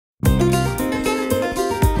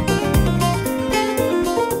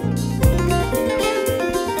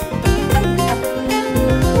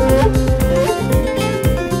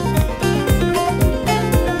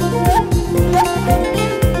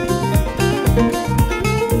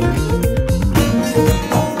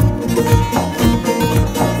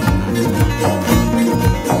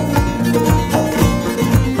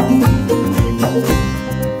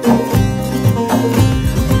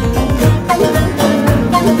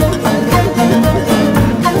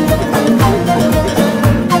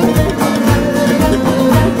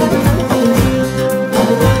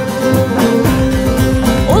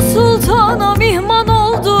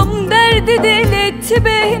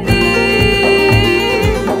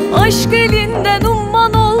Aşk elinden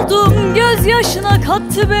umman oldum, gözyaşına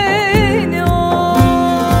kattı beni o.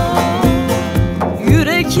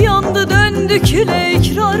 Yürek yandı döndü küle,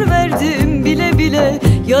 ikrar verdim bile bile.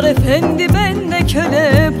 Yar efendi bende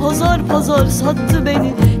köle, pazar pazar sattı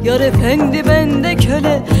beni. Yar efendi bende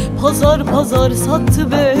köle, pazar pazar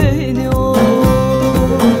sattı beni o.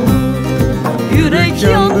 Yürek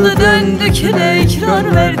yandı döndü küle,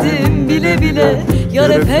 ikrar verdim bile bile. Yar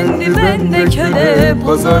efendi bende köle,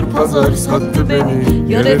 pazar pazar sattı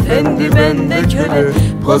beni. Yar efendi bende köle,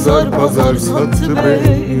 pazar pazar sattı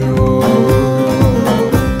beni o.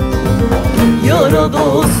 Yara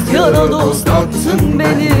dost, yara dost, attın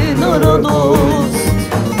beni nara dost.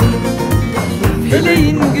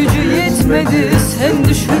 Feleğin gücü yetmedi, sen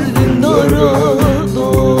düşürdün dara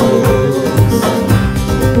dost.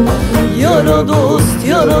 Yara dost,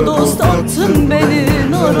 yara dost, attın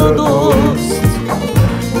beni nara dost.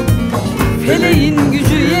 Feleğin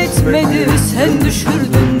gücü yetmedi, sen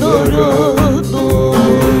düşürdün dara dost.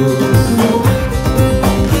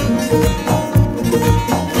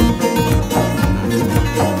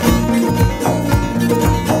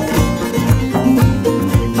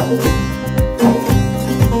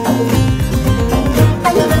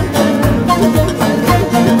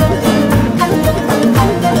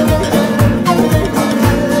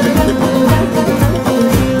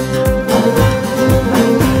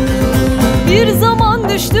 Bir zaman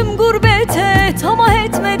düştüm gurbete, tamah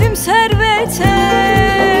etmedim servete.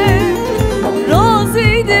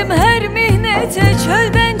 Razıydım her mihnete,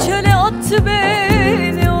 çölden çöle attı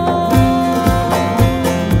beni o.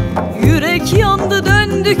 Yürek yandı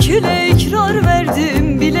döndü küle, ikrar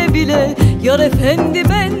verdim bile bile. Yar efendi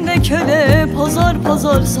bende köle, pazar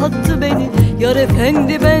pazar sattı beni. Yar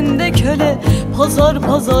efendi bende köle, pazar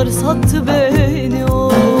pazar sattı beni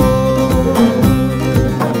o.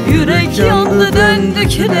 Yürek yandı döndü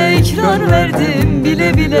küle, ikrar verdim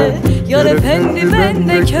bile bile. Yar efendi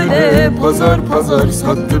bende köle, pazar pazar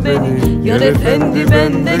sattı beni. Yar efendi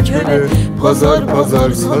bende köle, pazar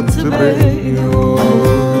pazar sattı beni o.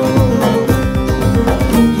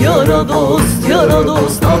 Yara dost, yara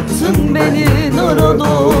dost, attın beni nara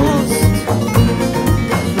dost.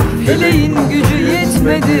 Feleğin gücü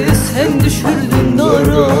yetmedi, sen düşürdün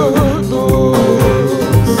dara dost.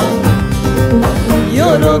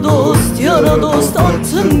 Yara dost, yara dost,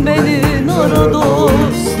 attın beni nara dost.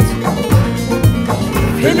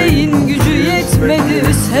 Feleğin gücü yetmedi,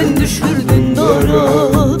 sen düşürdün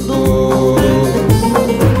dara dost.